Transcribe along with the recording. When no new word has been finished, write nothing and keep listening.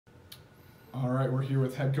All right, we're here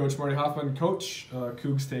with head coach Marty Hoffmann. Coach,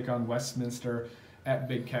 Cougs take on Westminster at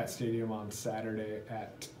Big Cat Stadium on Saturday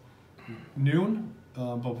at noon.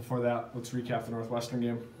 But before that, let's recap the Northwestern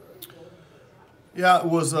game. Yeah, it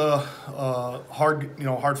was a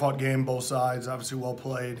hard-fought game, both sides. Obviously, well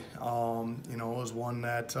played. It was one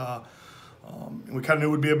that we kind of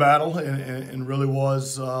knew would be a battle, and really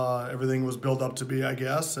was. Everything was built up to be, I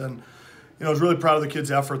guess. And I was really proud of the kids'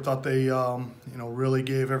 effort. Thought they, really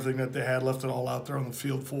gave everything that they had, left it all out there on the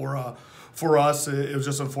field for us. It was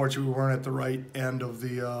just unfortunate we weren't at the right end of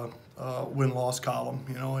the win-loss column,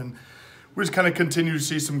 and we just kind of continue to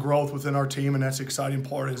see some growth within our team, and that's the exciting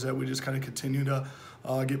part, is that we just kind of continue to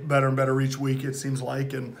get better and better each week, it seems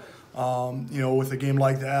like. And, with a game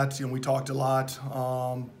like that, we talked a lot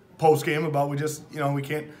post-game about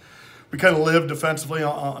we kind of lived defensively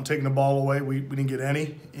on taking the ball away. We didn't get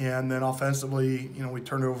any. And then offensively, we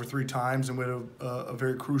turned it over 3 times, and we had a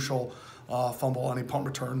very crucial fumble on a punt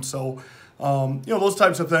return. So, those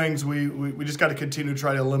types of things we just got to continue to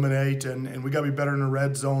try to eliminate, and we got to be better in the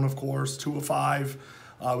red zone, of course, 2 of 5.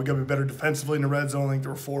 We got to be better defensively in the red zone. I think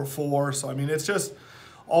there were 4 of 4. So, it's just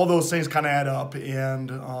all those things kind of add up.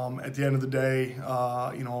 And at the end of the day,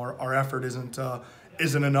 our effort isn't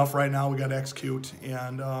enough right now. We got to execute,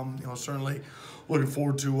 and certainly looking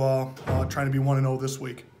forward to trying to be 1-0 this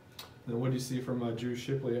week. And what do you see from Drew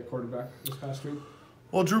Shipley at quarterback this past week?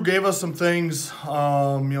 Well, Drew gave us some things,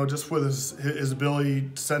 just with his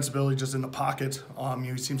sensibility just in the pocket.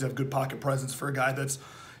 He seems to have good pocket presence for a guy that's,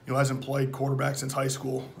 hasn't played quarterback since high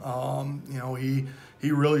school.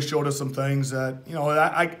 He really showed us some things that,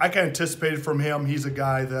 I kind of anticipated from him. He's a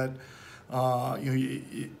guy that,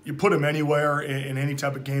 you put him anywhere in any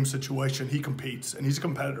type of game situation, he competes, and he's a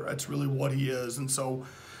competitor. That's really what he is. And so,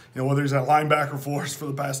 whether he's at linebacker for us for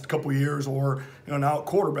the past couple of years or, now at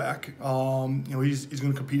quarterback, he's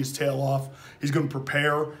going to compete his tail off. He's going to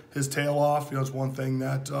prepare his tail off. It's one thing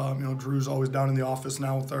that, Drew's always down in the office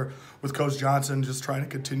now with Coach Johnson, just trying to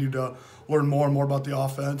continue to learn more and more about the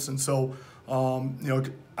offense. And so,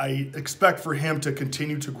 I expect for him to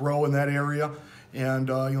continue to grow in that area.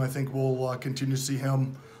 And, I think we'll continue to see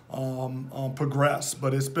him progress.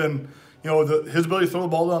 But it's been, his ability to throw the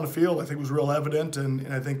ball down the field, I think, was real evident.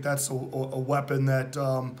 And I think that's a weapon that,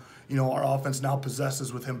 our offense now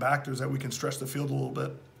possesses with him back there, is that we can stretch the field a little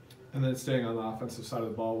bit. And then staying on the offensive side of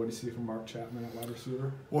the ball, what do you see from Mark Chapman at wide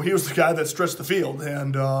receiver? Well, he was the guy that stretched the field.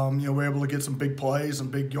 And, we were able to get some big plays, some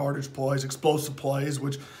big yardage plays, explosive plays,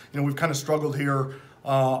 which, we've kind of struggled here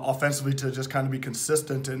offensively to just kind of be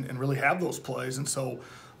consistent and really have those plays. And so,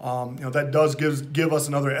 that does give us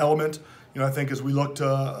another element. I think as we look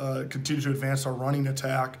to continue to advance our running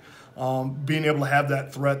attack, being able to have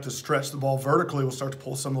that threat to stretch the ball vertically will start to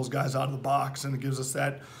pull some of those guys out of the box, and it gives us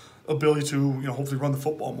that ability to, hopefully run the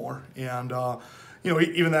football more. And,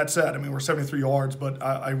 even that said, we're 73 yards, but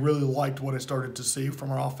I really liked what I started to see from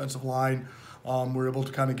our offensive line. We're able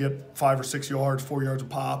to kind of get 5 or 6 yards, 4 yards a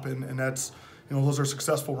pop, and that's, those are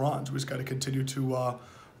successful runs. We just got to continue to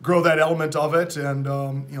grow that element of it and,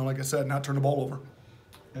 like I said, not turn the ball over.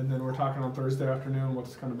 And then we're talking on Thursday afternoon.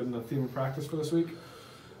 What's kind of been the theme of practice for this week?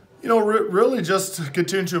 Really just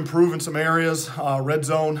continue to improve in some areas. Red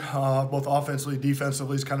zone, both offensively,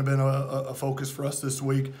 defensively, has kind of been a focus for us this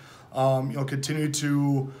week. Continue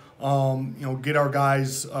to, get our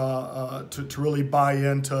guys to really buy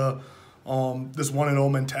into this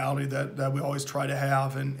 1-0 mentality that we always try to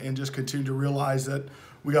have, and just continue to realize that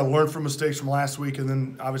we got to learn from mistakes from last week, and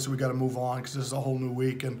then obviously we got to move on because this is a whole new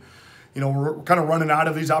week. And we're kind of running out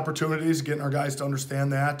of these opportunities, getting our guys to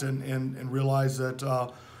understand that and realize that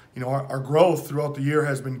our growth throughout the year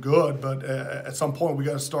has been good, but at some point we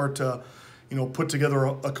got to start to put together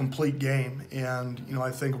a complete game. And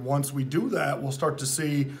I think once we do that, we'll start to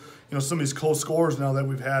see some of these close scores now that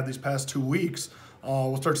we've had these past 2 weeks.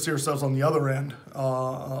 We'll start to see ourselves on the other end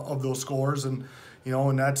of those scores, and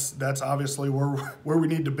and that's obviously where we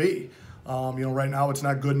need to be. Right now it's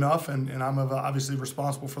not good enough, and I'm obviously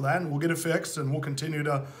responsible for that, and we'll get it fixed, and we'll continue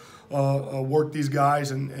to work these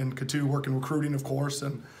guys and continue working recruiting, of course,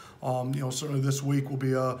 and certainly this week will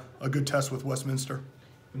be a good test with Westminster.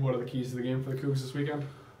 And what are the keys to the game for the Cougs this weekend?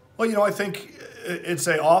 Well, I think it's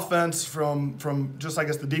an offense from just, I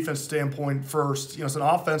guess, the defense standpoint first. It's an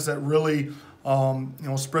offense that really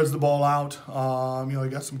spreads the ball out. They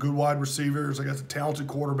got some good wide receivers. They got a talented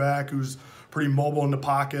quarterback who's pretty mobile in the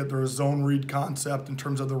pocket. They're a zone read concept in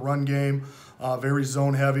terms of the run game, very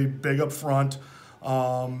zone heavy, big up front.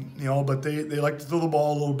 But they like to throw the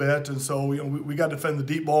ball a little bit, and so we got to defend the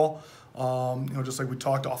deep ball. Just like we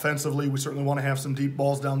talked offensively, we certainly want to have some deep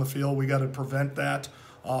balls down the field. We got to prevent that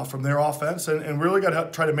from their offense, and really got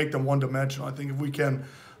to try to make them one-dimensional. I think if we can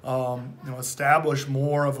establish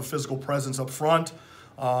more of a physical presence up front,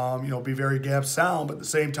 be very gap sound, but at the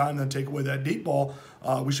same time then take away that deep ball,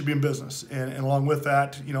 we should be in business. And along with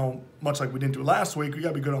that, much like we didn't do last week, we got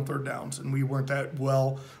to be good on third downs, and we weren't that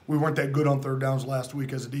good on third downs last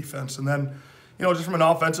week as a defense. And then, just from an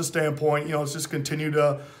offensive standpoint, it's just continue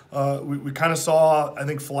to we kind of saw, I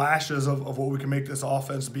think, flashes of what we can make this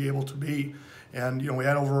offense be able to be. And we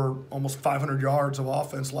had over almost 500 yards of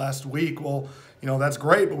offense last week. Well, that's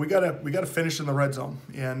great, but we gotta finish in the red zone,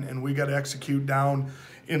 and we gotta execute down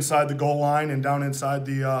inside the goal line and down inside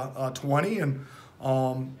the 20. And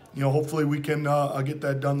hopefully we can get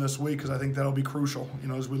that done this week, because I think that'll be crucial.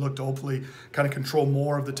 As we look to hopefully kind of control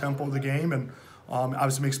more of the tempo of the game, and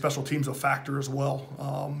obviously make special teams a factor as well.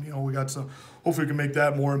 We got some. Hopefully we can make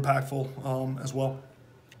that more impactful as well.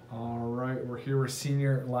 All right, we're here with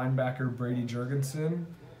senior linebacker Brady Jergenson.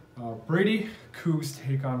 Brady, Cougs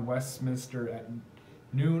take on Westminster at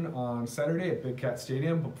noon on Saturday at Big Cat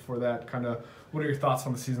Stadium. But before that, what are your thoughts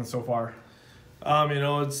on the season so far?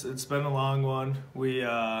 It's been a long one. We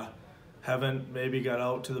haven't maybe got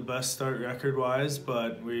out to the best start record-wise,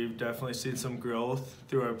 but we've definitely seen some growth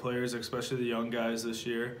through our players, especially the young guys this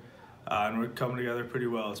year. And we're coming together pretty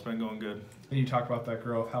well. It's been going good. And you talk about that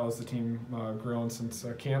growth. How has the team grown since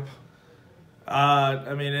camp?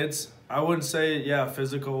 I wouldn't say,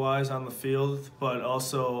 physical-wise on the field, but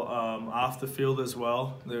also off the field as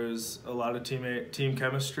well. There's a lot of team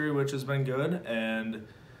chemistry, which has been good, and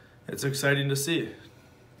it's exciting to see.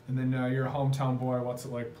 And then you're a hometown boy. What's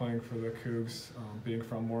it like playing for the Cougs, being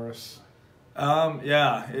from Morris?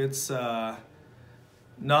 It's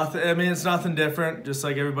nothing. It's nothing different. Just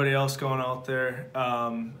like everybody else going out there.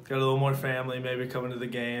 Got a little more family, maybe coming to the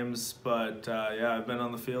games. But I've been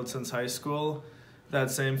on the field since high school,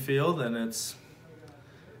 that same field, and it's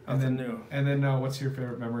nothing new. And then what's your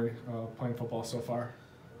favorite memory playing football so far?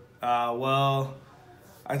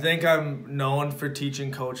 I think I'm known for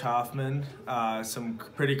teaching Coach Hoffmann some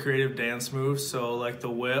pretty creative dance moves. So like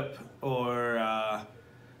the whip, or I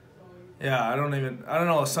don't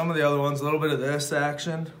know, some of the other ones, a little bit of this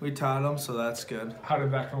action we taught them, so that's good. How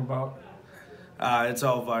did that come about? It's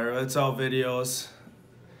all viral. It's all videos.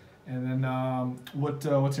 And then what's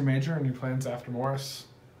your major and your plans after Morris?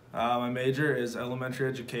 My major is elementary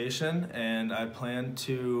education, and I plan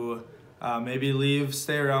to maybe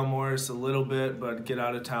stay around Morris a little bit, but get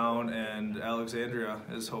out of town, and Alexandria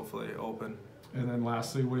is hopefully open. And then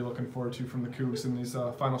lastly, what are you looking forward to from the Cougs in these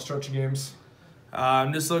final stretch of games?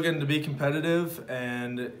 I'm just looking to be competitive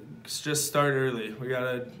and just start early. We got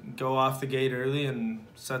to go off the gate early and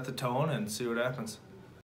set the tone and see what happens.